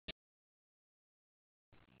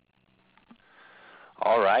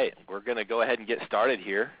All right, we're going to go ahead and get started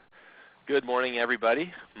here. Good morning,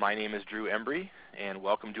 everybody. My name is Drew Embry, and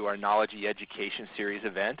welcome to our Knowledge Education Series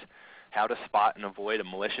event, How to Spot and Avoid a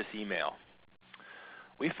Malicious Email.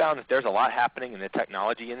 We found that there's a lot happening in the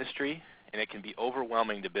technology industry, and it can be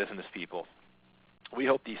overwhelming to business people. We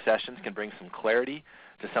hope these sessions can bring some clarity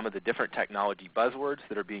to some of the different technology buzzwords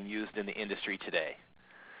that are being used in the industry today.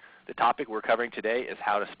 The topic we're covering today is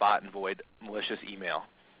how to spot and avoid malicious email.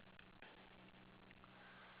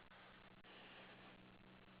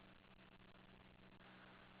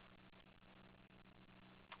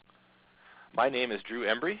 My name is Drew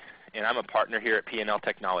Embry, and I'm a partner here at P&L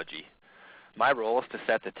Technology. My role is to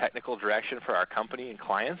set the technical direction for our company and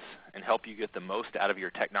clients and help you get the most out of your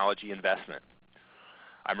technology investment.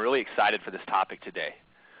 I'm really excited for this topic today.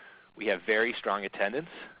 We have very strong attendance,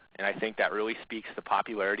 and I think that really speaks to the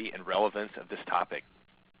popularity and relevance of this topic.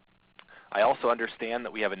 I also understand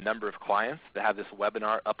that we have a number of clients that have this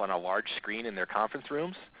webinar up on a large screen in their conference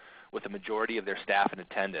rooms with the majority of their staff in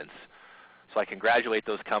attendance. So I congratulate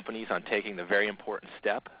those companies on taking the very important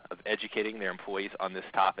step of educating their employees on this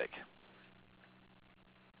topic.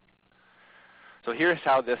 So here's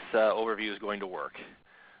how this overview is going to work.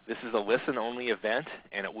 This is a listen-only event,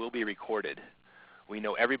 and it will be recorded. We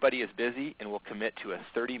know everybody is busy and will commit to a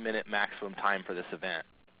 30-minute maximum time for this event.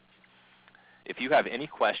 If you have any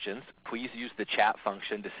questions, please use the chat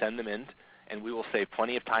function to send them in, and we will save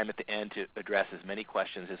plenty of time at the end to address as many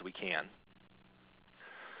questions as we can.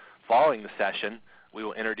 Following the session, we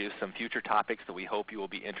will introduce some future topics that we hope you will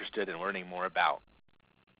be interested in learning more about.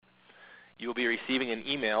 You will be receiving an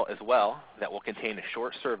email as well that will contain a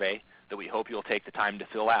short survey that we hope you will take the time to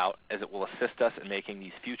fill out, as it will assist us in making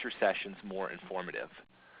these future sessions more informative.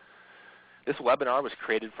 This webinar was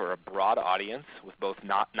created for a broad audience with both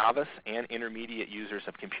novice and intermediate users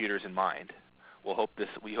of computers in mind.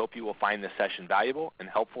 We hope you will find this session valuable and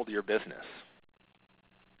helpful to your business.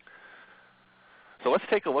 So let's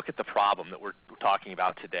take a look at the problem that we're talking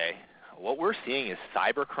about today. What we're seeing is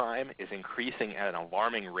cybercrime is increasing at an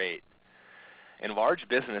alarming rate. And large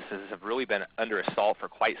businesses have really been under assault for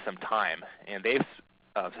quite some time, and they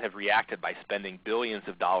have reacted by spending billions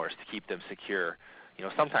of dollars to keep them secure,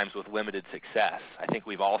 sometimes with limited success. I think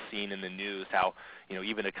we've all seen in the news how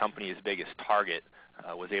even a company as big as Target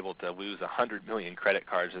was able to lose 100 million credit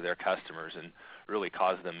cards of their customers and really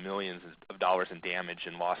caused them millions of dollars in damage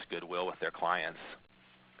and lost goodwill with their clients.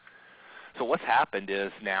 So what's happened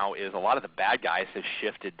is a lot of the bad guys have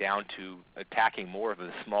shifted down to attacking more of the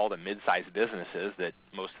small to mid-sized businesses that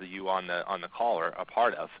most of you on the call are a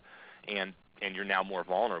part of, and you're now more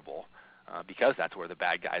vulnerable because that's where the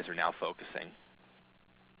bad guys are now focusing.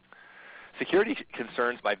 Security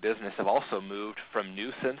concerns by business have also moved from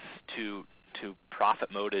nuisance to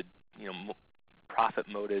profit-motive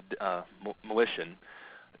malicious.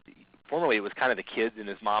 Formerly, it was kind of the kid in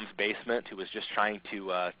his mom's basement who was just trying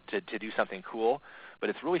to do something cool, but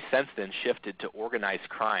it's really since then shifted to organized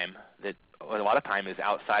crime that a lot of time is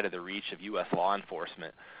outside of the reach of U.S. law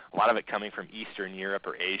enforcement, a lot of it coming from Eastern Europe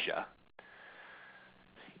or Asia.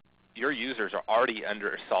 Your users are already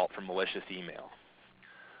under assault from malicious email.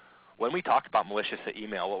 When we talk about malicious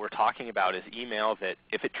email, what we're talking about is email that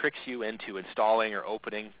if it tricks you into installing or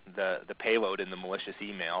opening the payload in the malicious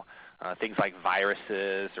email, things like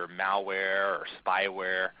viruses or malware or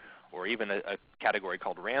spyware, or even a category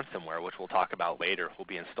called ransomware, which we'll talk about later, will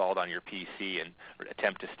be installed on your PC and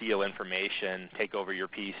attempt to steal information, take over your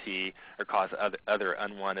PC, or cause other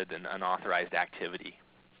unwanted and unauthorized activity.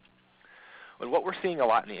 And what we're seeing a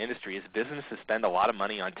lot in the industry is businesses spend a lot of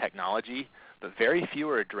money on technology, but very few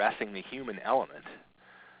are addressing the human element.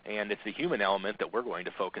 And it's the human element that we're going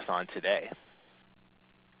to focus on today.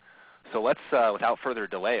 So let's, without further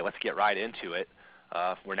delay, let's get right into it.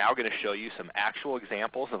 We're now going to show you some actual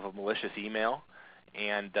examples of a malicious email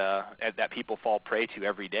and that people fall prey to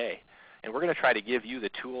every day. And we're going to try to give you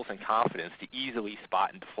the tools and confidence to easily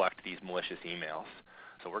spot and deflect these malicious emails.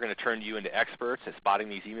 So we're going to turn you into experts at spotting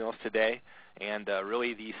these emails today. And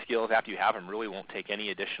really these skills, after you have them, really won't take any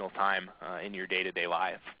additional time in your day-to-day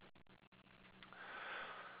life.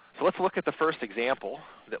 So let's look at the first example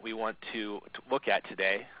that we want to look at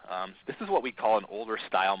today. This is what we call an older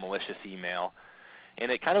style malicious email.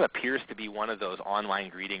 And it kind of appears to be one of those online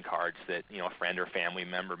greeting cards that a friend or family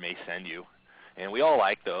member may send you. And we all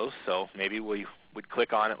like those, so maybe we would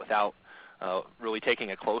click on it without really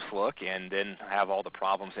taking a close look and then have all the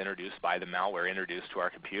problems introduced by the malware introduced to our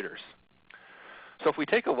computers. So if we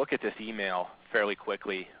take a look at this email fairly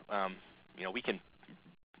quickly, we can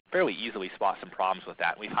fairly easily spot some problems with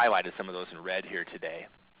that. We've highlighted some of those in red here today.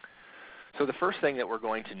 So the first thing that we're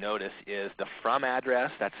going to notice is the from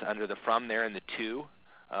address, that's under the from there and the to,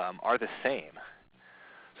 are the same.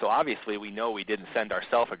 So obviously we know we didn't send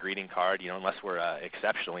ourselves a greeting card, unless we're an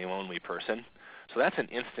exceptionally lonely person. So that's an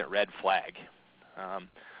instant red flag.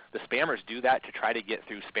 The spammers do that to try to get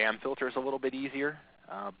through spam filters a little bit easier,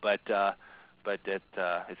 but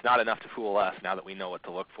it's not enough to fool us now that we know what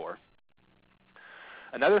to look for.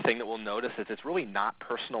 Another thing that we'll notice is it's really not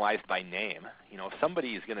personalized by name. If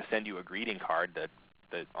somebody is going to send you a greeting card,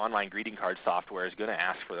 the online greeting card software is going to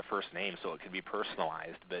ask for the first name so it can be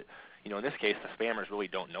personalized. But in this case, the spammers really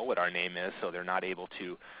don't know what our name is, so they're not able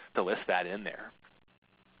to list that in there.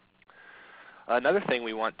 Another thing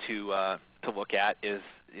we want to look at is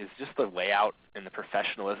just the layout and the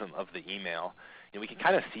professionalism of the email. We can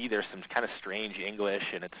kind of see there's some kind of strange English,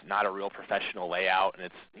 and it's not a real professional layout,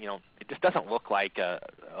 and it just doesn't look like a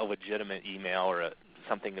legitimate email or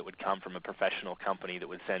something that would come from a professional company that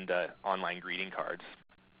would send online greeting cards.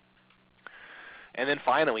 And then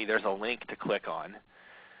finally, there's a link to click on.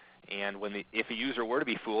 And if a user were to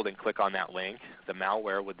be fooled and click on that link, the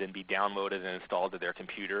malware would then be downloaded and installed to their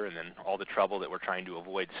computer, and then all the trouble that we're trying to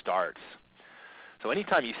avoid starts. So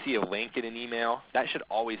anytime you see a link in an email, that should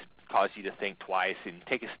always cause you to think twice and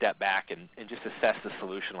take a step back and just assess the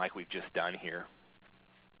solution like we've just done here.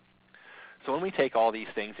 So when we take all these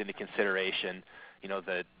things into consideration,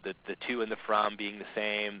 the to and the from being the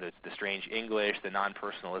same, the strange English, the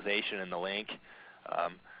non-personalization, and the link,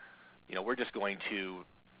 we're just going to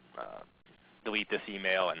delete this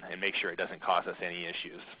email and make sure it doesn't cause us any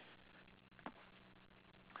issues.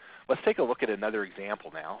 Let's take a look at another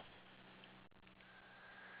example now.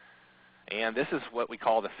 And this is what we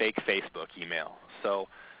call the fake Facebook email. So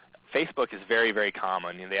Facebook is very, very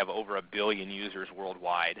common. They have over 1 billion users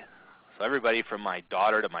worldwide. So everybody from my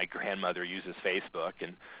daughter to my grandmother uses Facebook.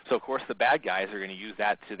 And so of course the bad guys are going to use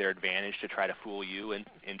that to their advantage to try to fool you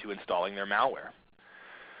into installing their malware.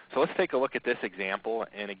 So let's take a look at this example,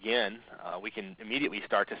 and again, we can immediately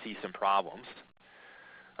start to see some problems.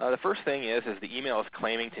 The first thing is the email is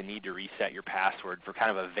claiming to need to reset your password for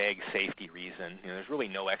kind of a vague safety reason. There's really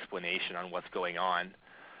no explanation on what's going on.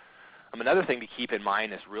 Another thing to keep in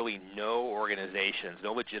mind is really no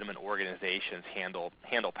legitimate organizations handle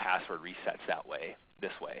password resets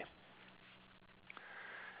this way.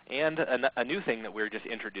 And a new thing that we're just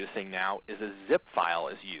introducing now is a zip file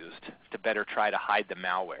is used to better try to hide the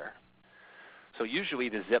malware. So usually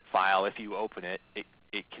the zip file, if you open it,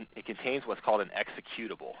 it contains what's called an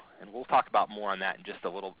executable. And we'll talk about more on that in just a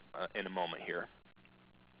little in a moment here.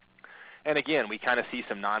 And again, we kind of see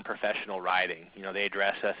some non-professional writing. They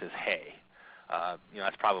address us as hey.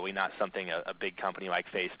 That's probably not something a big company like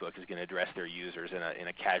Facebook is going to address their users in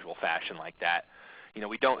a casual fashion like that.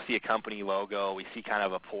 We don't see a company logo. We see kind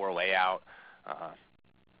of a poor layout.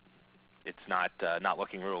 It's not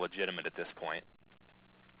looking real legitimate at this point.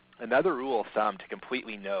 Another rule of thumb to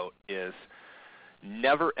completely note is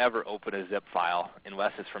never ever open a zip file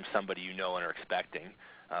unless it's from somebody you know and are expecting.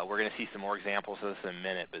 We're going to see some more examples of this in a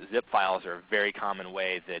minute, but zip files are a very common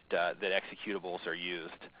way that executables are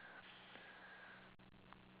used.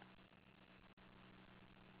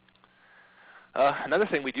 Another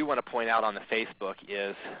thing we do want to point out on the Facebook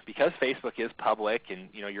is because Facebook is public and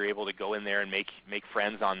you're able to go in there and make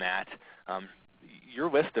friends on that, your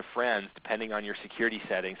list of friends, depending on your security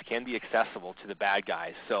settings, can be accessible to the bad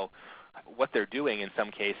guys. So what they're doing in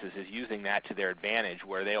some cases is using that to their advantage,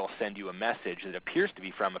 where they'll send you a message that appears to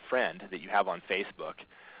be from a friend that you have on Facebook.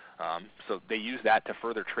 So they use that to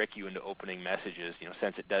further trick you into opening messages,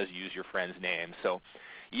 since it does use your friend's name. So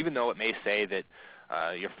even though it may say that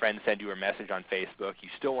your friend sent you a message on Facebook, you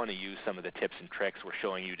still want to use some of the tips and tricks we're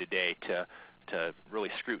showing you today to really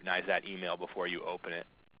scrutinize that email before you open it.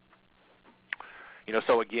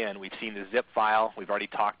 So again, we've seen the zip file. We've already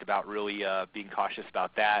talked about really being cautious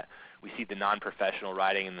about that. We see the non-professional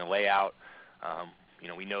writing and the layout.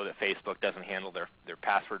 We know that Facebook doesn't handle their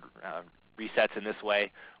password resets in this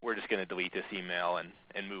way. We're just going to delete this email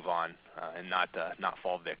and move on and not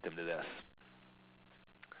fall victim to this.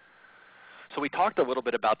 So we talked a little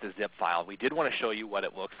bit about the zip file. We did want to show you what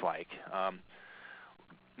it looks like.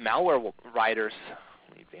 Malware writers,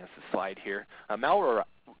 let me advance the slide here. Malware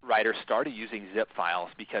writers started using zip files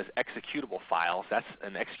because executable files,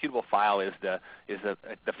 an executable file is the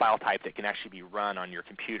file type that can actually be run on your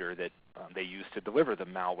computer that they use to deliver the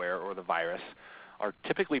malware or the virus, are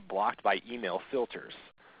typically blocked by email filters,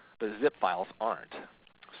 but zip files aren't.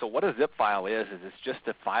 So what a zip file is it's just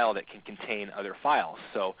a file that can contain other files.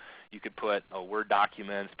 So you could put Word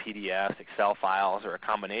documents, PDFs, Excel files, or a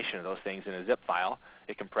combination of those things in a zip file.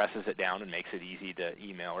 It compresses it down and makes it easy to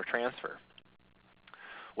email or transfer.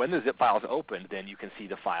 When the zip file is opened, then you can see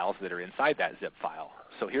the files that are inside that zip file.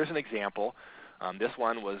 So here's an example. This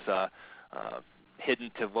one was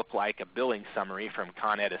hidden to look like a billing summary from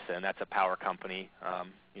Con Edison. That's a power company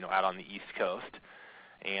out on the East Coast.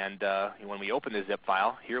 And when we open the zip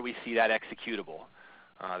file, here we see that executable.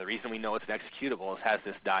 The reason we know it's an executable is it has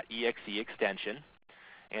this .exe extension,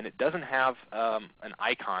 and it doesn't have an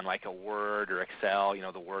icon like a Word or Excel,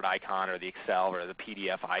 the Word icon or the Excel or the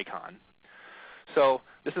PDF icon. So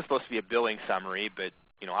this is supposed to be a billing summary, but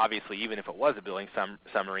obviously even if it was a billing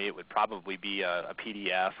summary, it would probably be a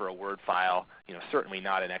PDF or a Word file, certainly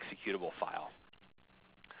not an executable file.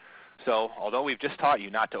 So although we've just taught you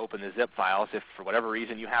not to open the zip files, if for whatever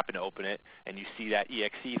reason you happen to open it and you see that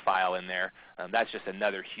exe file in there, that's just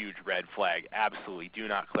another huge red flag. Absolutely do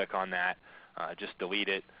not click on that. Just delete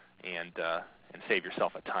it and save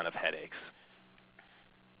yourself a ton of headaches.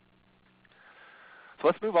 So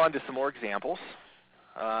let's move on to some more examples.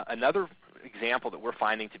 Another example that we're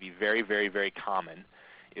finding to be very, very, very common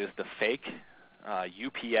is the fake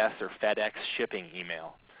UPS or FedEx shipping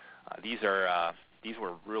email. These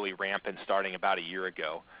were really rampant starting about a year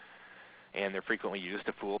ago, and they're frequently used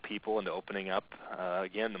to fool people into opening up,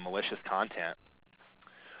 again, the malicious content.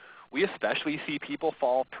 We especially see people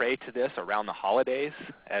fall prey to this around the holidays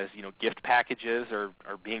as gift packages are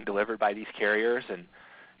being delivered by these carriers, and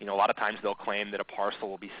a lot of times they'll claim that a parcel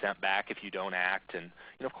will be sent back if you don't act, and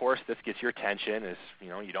of course this gets your attention as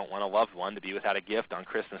you don't want a loved one to be without a gift on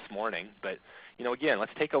Christmas morning. But again,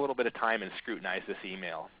 let's take a little bit of time and scrutinize this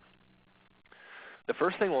email. The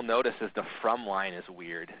first thing we'll notice is the from line is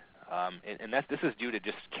weird, and this is due to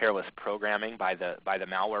just careless programming by the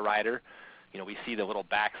malware writer. We see the little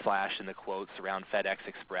backslash in the quotes around FedEx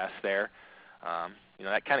Express there.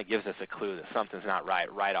 That kind of gives us a clue that something's not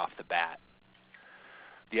right off the bat.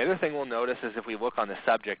 The other thing we'll notice is if we look on the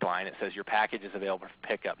subject line, it says your package is available for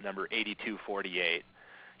pickup, number 8248.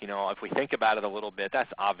 If we think about it a little bit,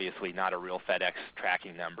 that's obviously not a real FedEx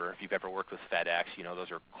tracking number. If you've ever worked with FedEx,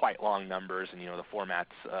 those are quite long numbers, and the format's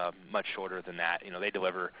much shorter than that. They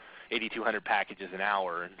deliver 8,200 packages an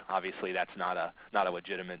hour, and obviously that's not a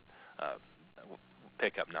legitimate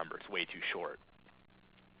pickup number. It's way too short.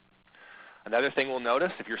 Another thing we'll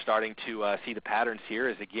notice if you're starting to see the patterns here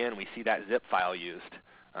is, again, we see that zip file used.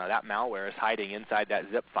 That malware is hiding inside that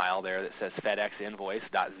zip file there that says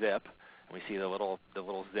FedExInvoice.zip. We see the little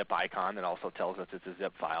zip icon that also tells us it's a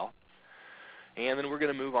zip file. And then we're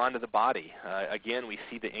going to move on to the body. Again, we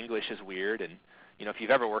see the English is weird, and if you've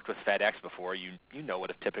ever worked with FedEx before, you know what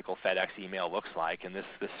a typical FedEx email looks like, and this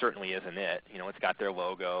certainly isn't it. It's got their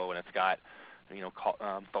logo, and it's got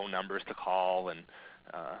phone numbers to call, and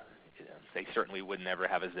they certainly would never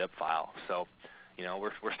have a zip file. So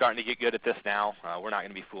we're starting to get good at this now. We're not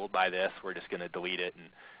going to be fooled by this. We're just going to delete it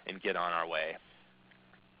and get on our way.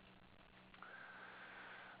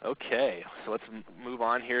 Okay, so let's move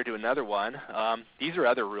on here to another one. These are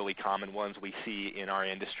other really common ones we see in our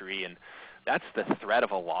industry, and that's the threat of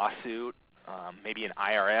a lawsuit, maybe an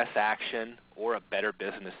IRS action, or a Better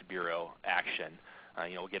Business Bureau action.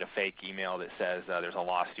 We'll get a fake email that says there's a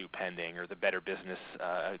lawsuit pending, or the Better Business,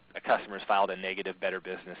 a customer's filed a negative Better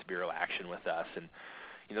Business Bureau action with us. And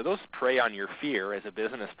those prey on your fear as a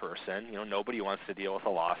business person. Nobody wants to deal with a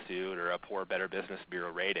lawsuit or a poor Better Business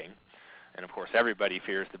Bureau rating. And, of course, everybody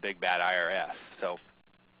fears the big bad IRS. So,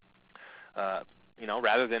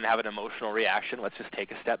 rather than have an emotional reaction, let's just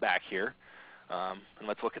take a step back here, and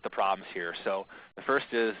let's look at the problems here. So the first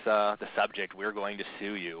is the subject, we're going to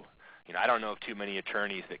sue you. I don't know of too many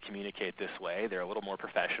attorneys that communicate this way. They're a little more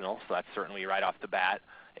professional, so that's certainly right off the bat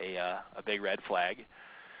a big red flag.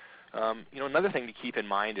 Another thing to keep in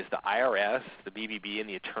mind is the IRS, the BBB, and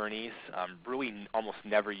the attorneys really almost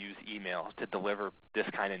never use email to deliver this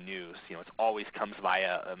kind of news. It always comes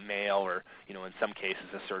via a mail or, in some cases,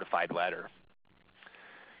 a certified letter.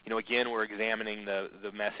 Again, we're examining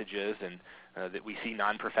the messages, and that we see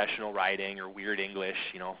non-professional writing or weird English.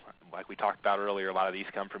 Like we talked about earlier, a lot of these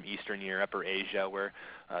come from Eastern Europe or Asia, where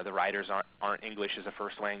the writers aren't English as a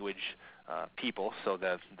first language people, so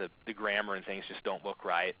the grammar and things just don't look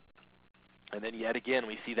right. And then yet again,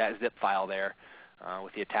 we see that zip file there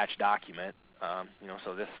with the attached document.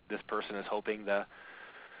 So this person is hoping the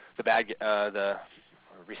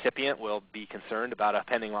recipient will be concerned about a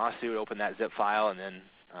pending lawsuit, open that zip file, and then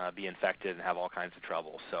be infected and have all kinds of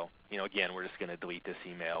trouble. So again, we're just going to delete this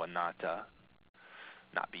email and not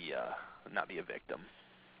be a victim.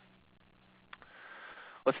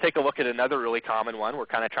 Let's take a look at another really common one. We're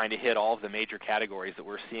kind of trying to hit all of the major categories that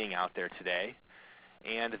we're seeing out there today.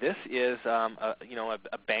 And this is a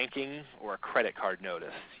banking or a credit card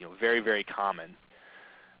notice, very, very common.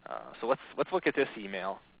 So let's look at this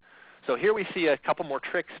email. So here we see a couple more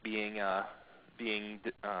tricks being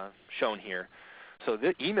shown here. So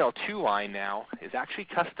the email to line now is actually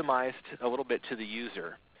customized a little bit to the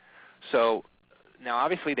user. So now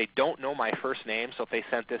obviously they don't know my first name, so if they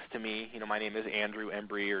sent this to me, my name is Andrew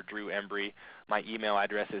Embry or Drew Embry. My email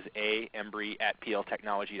address is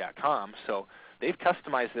aembry@pltechnology.com. So they've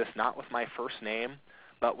customized this not with my first name,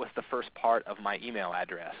 but with the first part of my email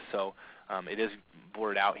address. So it is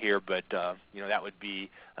blurred out here, but that would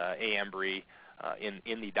be aembry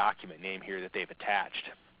in the document name here that they've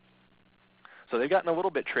attached. So they've gotten a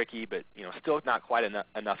little bit tricky, but still not quite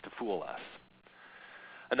enough to fool us.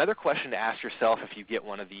 Another question to ask yourself if you get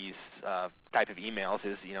one of these type of emails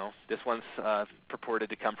is, this one's purported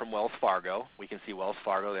to come from Wells Fargo. We can see Wells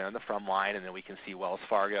Fargo there in the from line, and then we can see Wells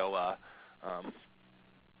Fargo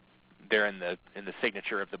there in the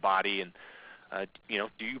signature of the body. And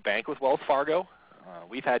do you bank with Wells Fargo?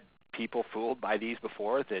 We've had people fooled by these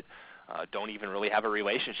before that don't even really have a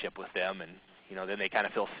relationship with them, and then they kind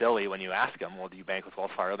of feel silly when you ask them, well, do you bank with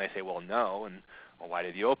Wells Fargo? And they say, well, no. And well, why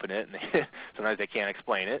did you open it? And sometimes they can't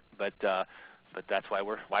explain it, but that's why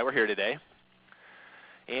we're here today.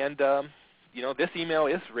 And this email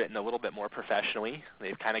is written a little bit more professionally.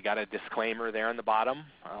 They've kind of got a disclaimer there on the bottom,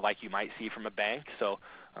 like you might see from a bank. So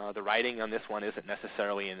the writing on this one isn't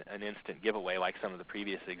necessarily an instant giveaway like some of the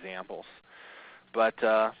previous examples. But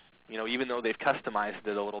even though they've customized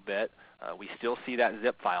it a little bit, we still see that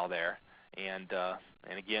zip file there. And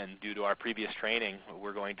again, due to our previous training,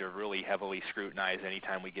 we're going to really heavily scrutinize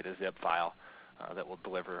anytime we get a zip file that will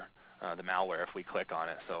deliver the malware if we click on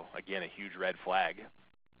it. So again, a huge red flag.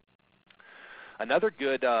 Another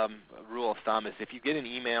good rule of thumb is if you get an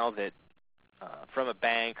email that from a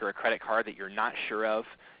bank or a credit card that you're not sure of,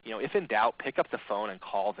 if in doubt, pick up the phone and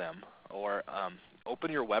call them, or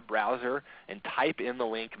open your web browser and type in the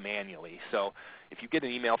link manually. So if you get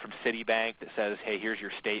an email from Citibank that says, hey, here's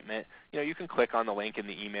your statement, you can click on the link in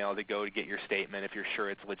the email to go to get your statement if you're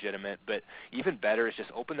sure it's legitimate. But even better is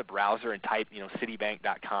just open the browser and type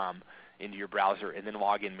citibank.com into your browser and then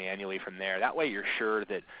log in manually from there. That way you're sure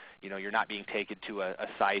that you're not being taken to a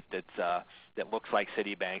site that looks like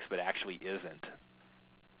Citibank's but actually isn't.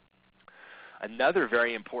 Another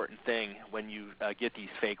very important thing when you get these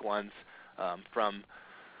fake ones from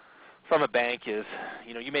a bank is,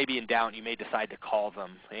 you may be in doubt and you may decide to call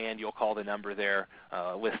them, and you'll call the number there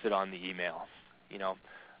listed on the email.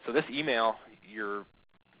 So this email, you're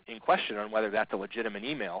in question on whether that's a legitimate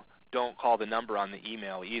email. Don't call the number on the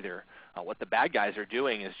email either. What the bad guys are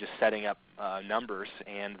doing is just setting up numbers,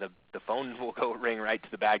 and the phone will go ring right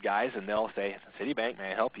to the bad guys, and they'll say, Citibank,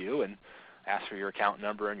 may I help you? And ask for your account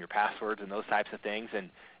number and your passwords and those types of things, and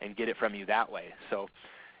get it from you that way. So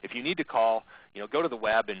if you need to call, go to the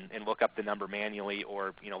web and look up the number manually,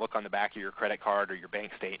 or look on the back of your credit card or your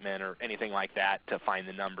bank statement or anything like that to find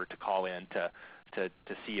the number to call in to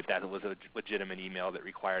see if that was a legitimate email that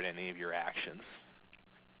required any of your actions.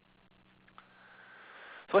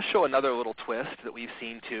 So let's show another little twist that we've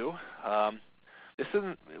seen too. This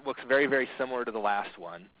looks very, very similar to the last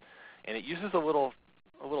one, and it uses a little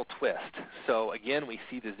twist. So again, we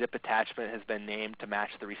see the zip attachment has been named to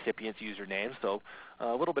match the recipient's username. So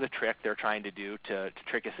a little bit of trick they're trying to do to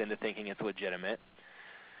trick us into thinking it's legitimate.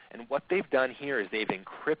 And what they've done here is they've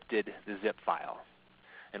encrypted the zip file.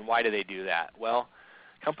 And why do they do that? Well,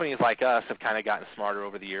 companies like us have kind of gotten smarter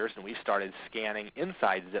over the years, and we've started scanning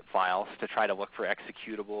inside zip files to try to look for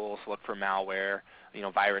executables, look for malware,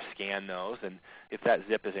 virus scan those. And if that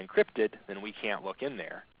zip is encrypted, then we can't look in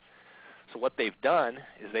there. So what they've done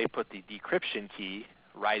is they put the decryption key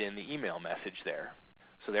right in the email message there.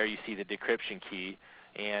 So there you see the decryption key,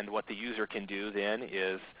 and what the user can do then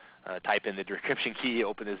is type in the decryption key,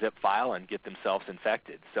 open the zip file, and get themselves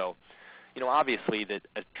infected. So obviously that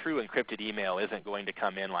a true encrypted email isn't going to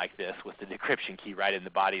come in like this with the decryption key right in the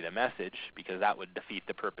body of the message, because that would defeat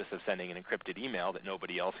the purpose of sending an encrypted email that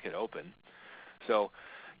nobody else could open. So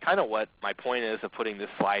kind of what my point is of putting this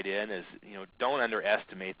slide in is, don't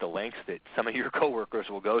underestimate the lengths that some of your coworkers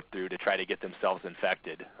will go through to try to get themselves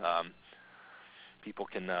infected. People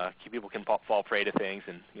can fall prey to things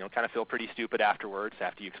and kind of feel pretty stupid afterwards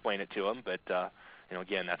after you explain it to them. But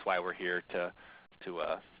again, that's why we're here to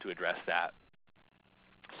address that.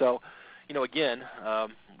 So again,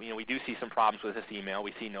 we do see some problems with this email.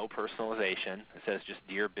 We see no personalization. It says just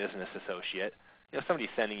Dear Business Associate. Somebody's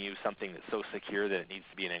sending you something that's so secure that it needs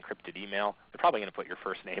to be an encrypted email. They're probably going to put your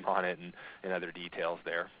first name on it and other details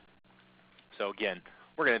there. So again,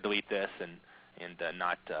 we're going to delete this and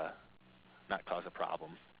not cause a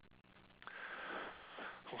problem.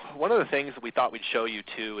 One of the things we thought we'd show you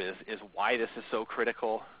too is why this is so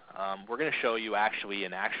critical. We're going to show you actually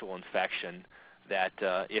an actual infection that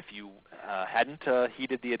if you hadn't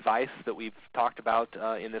heeded the advice that we've talked about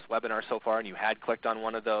in this webinar so far and you had clicked on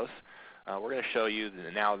one of those, we're going to show you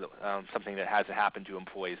now something that has happened to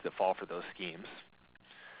employees that fall for those schemes.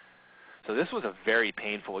 So this was a very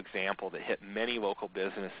painful example that hit many local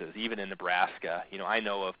businesses, even in Nebraska. I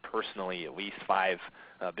know of personally at least 5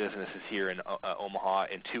 businesses here in Omaha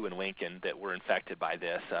and 2 in Lincoln that were infected by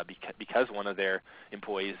this because one of their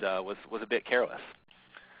employees was a bit careless.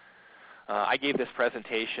 I gave this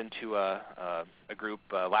presentation to a group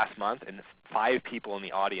last month, and 5 people in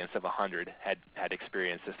the audience of 100 had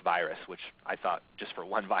experienced this virus, which I thought just for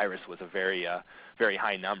one virus was a very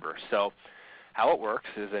high number. So how it works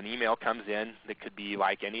is an email comes in that could be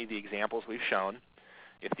like any of the examples we've shown.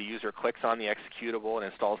 If the user clicks on the executable and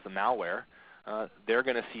installs the malware, they're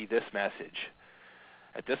going to see this message.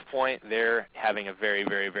 At this point, they're having a very,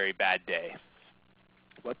 very, very bad day.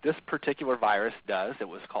 What this particular virus does, it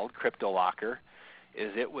was called CryptoLocker,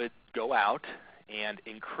 is it would go out and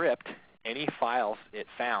encrypt any files it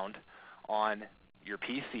found on your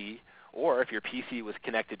PC, or if your PC was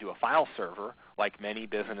connected to a file server, like many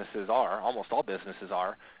businesses are, almost all businesses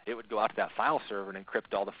are, it would go out to that file server and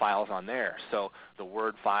encrypt all the files on there. So the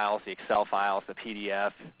Word files, the Excel files, the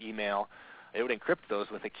PDF, email, it would encrypt those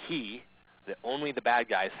with a key that only the bad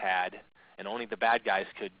guys had, and only the bad guys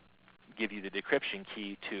could give you the decryption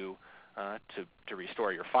key to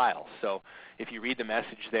restore your files. So if you read the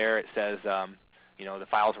message there, it says the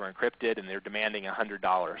files were encrypted and they're demanding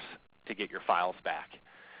 $100 to get your files back.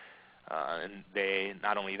 And they,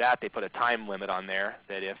 not only that, they put a time limit on there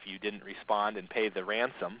that if you didn't respond and pay the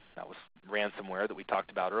ransom, that was ransomware that we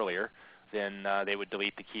talked about earlier, then they would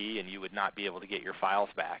delete the key and you would not be able to get your files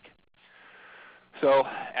back. So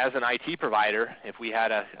as an IT provider, if we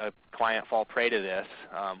had a client fall prey to this,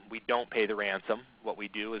 we don't pay the ransom. What we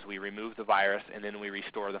do is we remove the virus and then we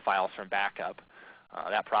restore the files from backup.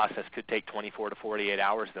 That process could take 24 to 48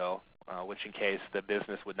 hours though, which in case the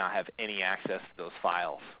business would not have any access to those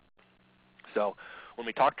files. So when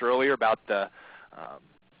we talked earlier about the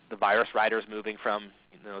virus writers moving from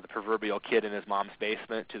the proverbial kid in his mom's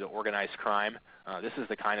basement to the organized crime, this is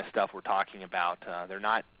the kind of stuff we're talking about. They're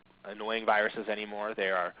not annoying viruses anymore.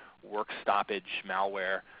 They are work stoppage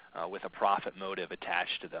malware with a profit motive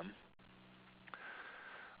attached to them.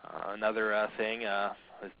 Another thing that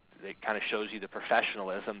kind of shows you the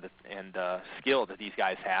professionalism and skill that these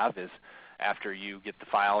guys have is after you get the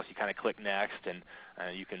files, you kind of click next, and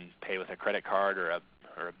you can pay with a credit card or a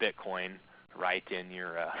Bitcoin right in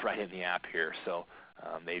the app here. So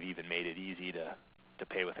they've even made it easy to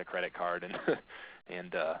pay with a credit card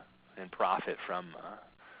and profit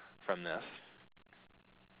from this.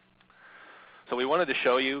 So we wanted to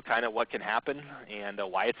show you kind of what can happen and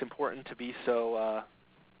why it's important to be so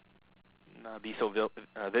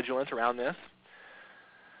vigilant around this.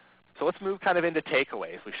 So let's move kind of into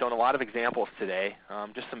takeaways. We've shown a lot of examples today.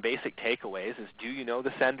 Just some basic takeaways is: do you know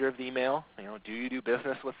the sender of the email? Do you do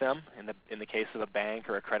business with them in the case of a bank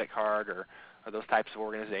or a credit card or those types of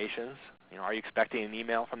organizations? Are you expecting an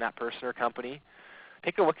email from that person or company?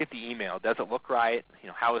 Take a look at the email. Does it look right?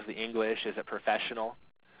 How is the English? Is it professional?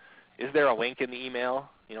 Is there a link in the email?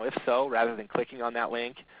 If so, rather than clicking on that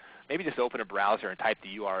link, maybe just open a browser and type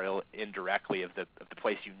the URL in directly of the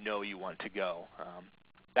place you want to go.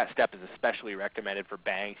 That step is especially recommended for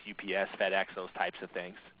banks, UPS, FedEx, those types of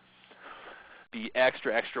things. Be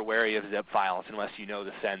extra, extra wary of zip files unless you know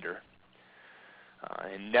the sender.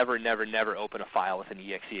 And never, never, never open a file with an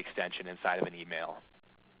exe extension inside of an email.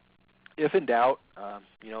 If in doubt,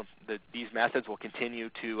 these methods will continue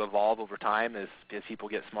to evolve over time as people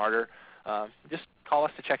get smarter. Just call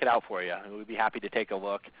us to check it out for you. We'd be happy to take a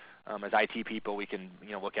look. As IT people, we can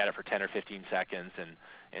look at it for 10 or 15 seconds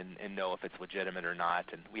and know if it's legitimate or not.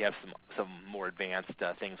 And we have some more advanced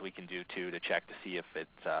things we can do too to check to see if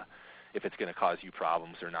it's going to cause you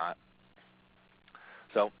problems or not.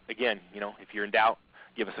 So again, if you're in doubt,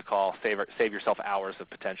 give us a call. Save yourself hours of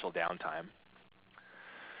potential downtime.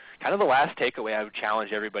 Kind of the last takeaway I would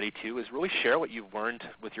challenge everybody to is really share what you've learned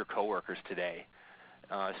with your coworkers today.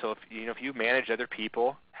 So if you manage other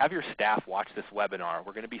people, have your staff watch this webinar.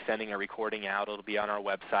 We're going to be sending a recording out. It'll be on our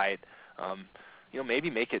website.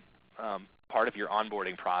 Maybe make it part of your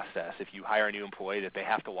onboarding process. If you hire a new employee, that they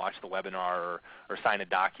have to watch the webinar or sign a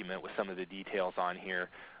document with some of the details on here.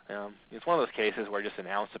 It's one of those cases where just an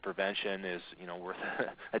ounce of prevention is worth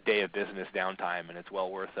a day of business downtime, and it's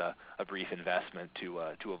well worth a brief investment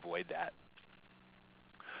to avoid that.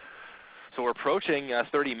 So we're approaching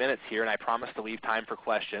 30 minutes here, and I promised to leave time for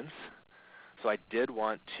questions. So I did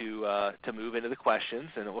want to move into the questions,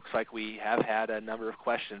 and it looks like we have had a number of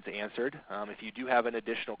questions answered. If you do have an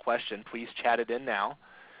additional question, please chat it in now.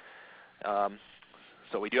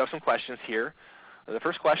 So we do have some questions here. The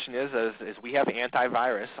first question is we have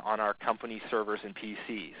antivirus on our company servers and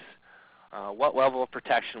PCs. What level of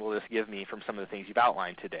protection will this give me from some of the things you've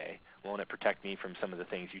outlined today? Won't it protect me from some of the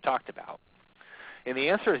things you talked about? And the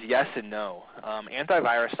answer is yes and no.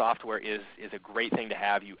 Antivirus software is a great thing to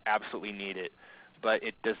have. You absolutely need it, but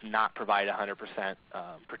it does not provide 100%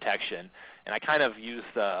 protection. And I kind of use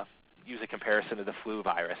a comparison to the flu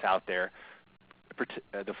virus out there,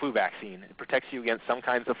 the flu vaccine. It protects you against some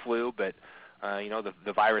kinds of flu, but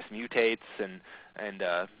the virus mutates, and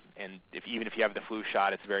even if you have the flu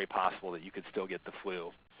shot, it's very possible that you could still get the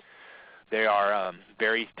flu. There are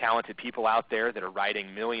very talented people out there that are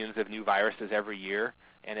writing millions of new viruses every year,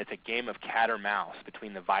 and it's a game of cat or mouse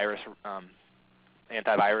between the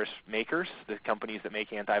antivirus makers, the companies that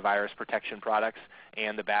make antivirus protection products,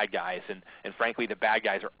 and the bad guys. And frankly, the bad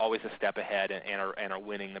guys are always a step ahead and are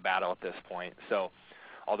winning the battle at this point. So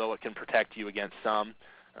although it can protect you against some,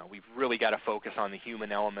 we've really got to focus on the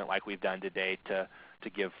human element like we've done today to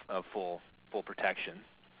give full protection.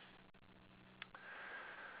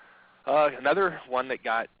 Another one that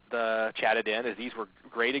got chatted in is these were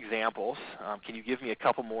great examples. Can you give me a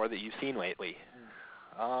couple more that you've seen lately?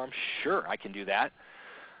 Sure, I can do that.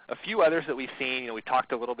 A few others that we've seen, we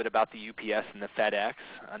talked a little bit about the UPS and the FedEx.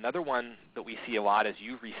 Another one that we see a lot is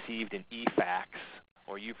you've received an e-fax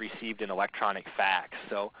or you've received an electronic fax.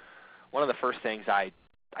 So one of the first things I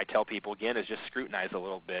tell people, again, is just scrutinize a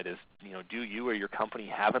little bit is, do you or your company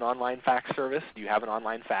have an online fax service? Do you have an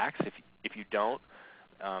online fax? If you don't,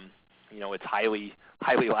 it's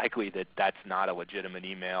highly likely that that's not a legitimate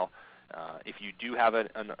email. If you do have an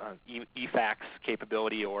e-fax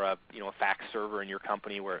capability or a fax server in your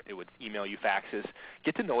company where it would email you faxes,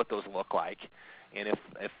 get to know what those look like, and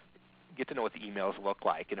if get to know what the emails look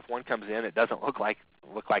like. And if one comes in, it doesn't look like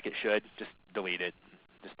it should, just delete it,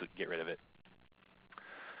 just to get rid of it.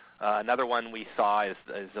 Another one we saw is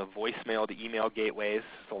a voicemail to email gateways.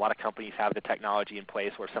 So a lot of companies have the technology in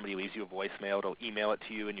place where somebody leaves you a voicemail, it'll email it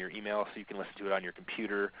to you in your email so you can listen to it on your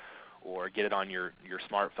computer or get it on your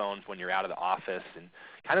smartphones when you're out of the office. And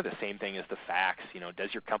kind of the same thing as the fax.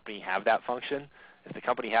 Does your company have that function? If the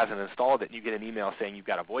company hasn't installed it and you get an email saying you've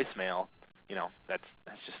got a voicemail, that's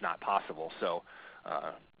just not possible. So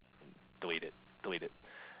delete it.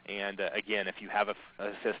 And again, if you have a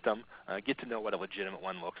system, get to know what a legitimate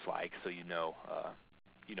one looks like, so you know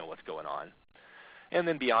what's going on. And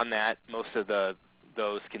then beyond that, most of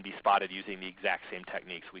those can be spotted using the exact same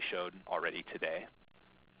techniques we showed already today.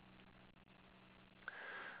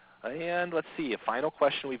 And let's see, a final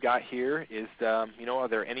question we've got here is, are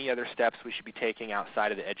there any other steps we should be taking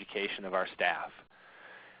outside of the education of our staff?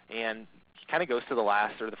 And it kind of goes to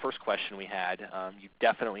the first question we had. You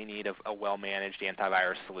definitely need a well-managed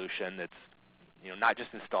antivirus solution that's not just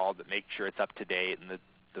installed, but make sure it's up to date and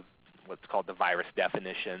the what's called the virus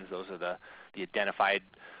definitions. Those are the identified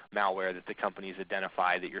malware that the companies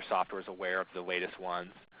identify that your software is aware of, the latest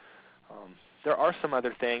ones. There are some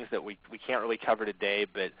other things that we can't really cover today,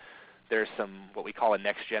 but there's what we call a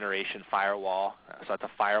next-generation firewall. So that's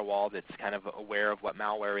a firewall that's kind of aware of what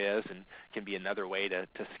malware is and can be another way to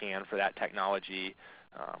scan for that technology.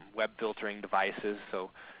 Web filtering devices,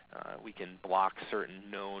 so we can block certain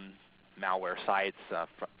known malware sites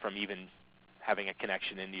from even having a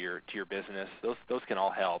connection into your business. Those can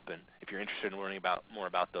all help, and if you're interested in learning more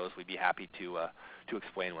about those, we'd be happy to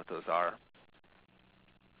explain what those are.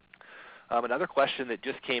 Another question that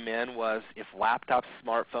just came in was, if laptops,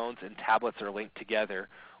 smartphones, and tablets are linked together,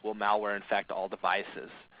 will malware infect all devices?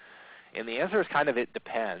 And the answer is kind of it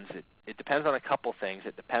depends. It depends on a couple things.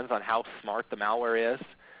 It depends on how smart the malware is,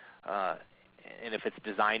 and if it's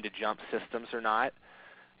designed to jump systems or not.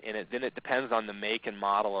 And then it depends on the make and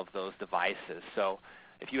model of those devices. So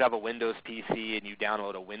if you have a Windows PC and you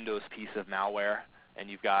download a Windows piece of malware, and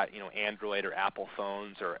you've got Android or Apple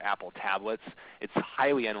phones or Apple tablets, it's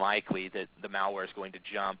highly unlikely that the malware is going to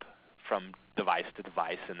jump from device to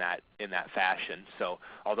device in that fashion. So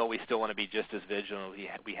although we still want to be just as vigilant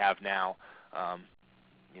as we have now,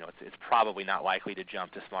 it's probably not likely to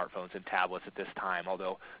jump to smartphones and tablets at this time,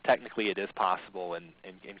 although technically it is possible and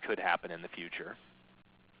could happen in the future.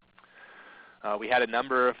 We had a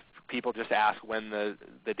number of people just ask when the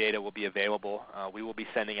data will be available. We will be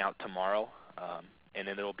sending out tomorrow. And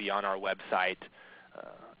then it will be on our website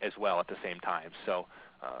as well at the same time. So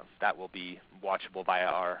that will be watchable via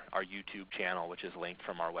our YouTube channel, which is linked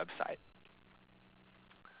from our website.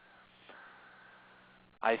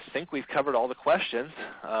 I think we've covered all the questions.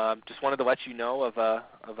 Just wanted to let you know of an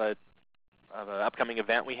upcoming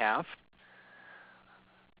event we have.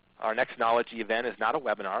 Our next Knowledge event is not a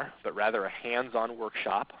webinar, but rather a hands-on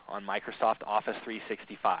workshop on Microsoft Office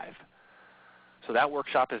 365. So that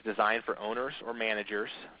workshop is designed for owners or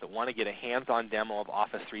managers that want to get a hands-on demo of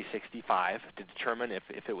Office 365 to determine if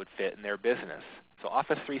it would fit in their business. So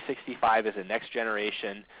Office 365 is a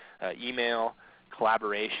next-generation email,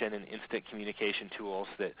 collaboration, and instant communication tools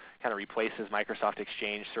that kind of replaces Microsoft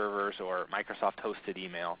Exchange servers or Microsoft hosted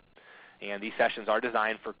email. And these sessions are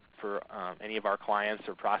designed for any of our clients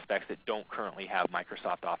or prospects that don't currently have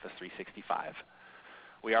Microsoft Office 365.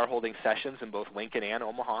 We are holding sessions in both Lincoln and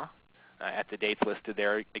Omaha at the dates listed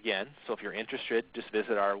there again. So if you're interested, just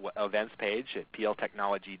visit our events page at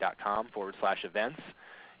pltechnology.com/events,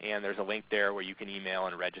 and there's a link there where you can email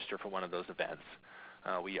and register for one of those events.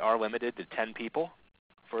 We are limited to 10 people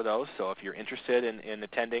for those, so if you're interested in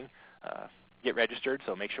attending, get registered,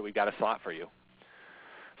 so make sure we've got a slot for you.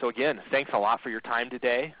 So again, thanks a lot for your time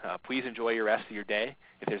today. Please enjoy your rest of your day.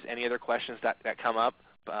 If there's any other questions that come up,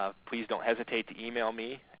 please don't hesitate to email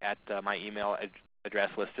me at my email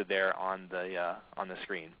address listed there on the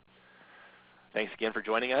screen. Thanks again for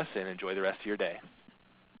joining us, and enjoy the rest of your day.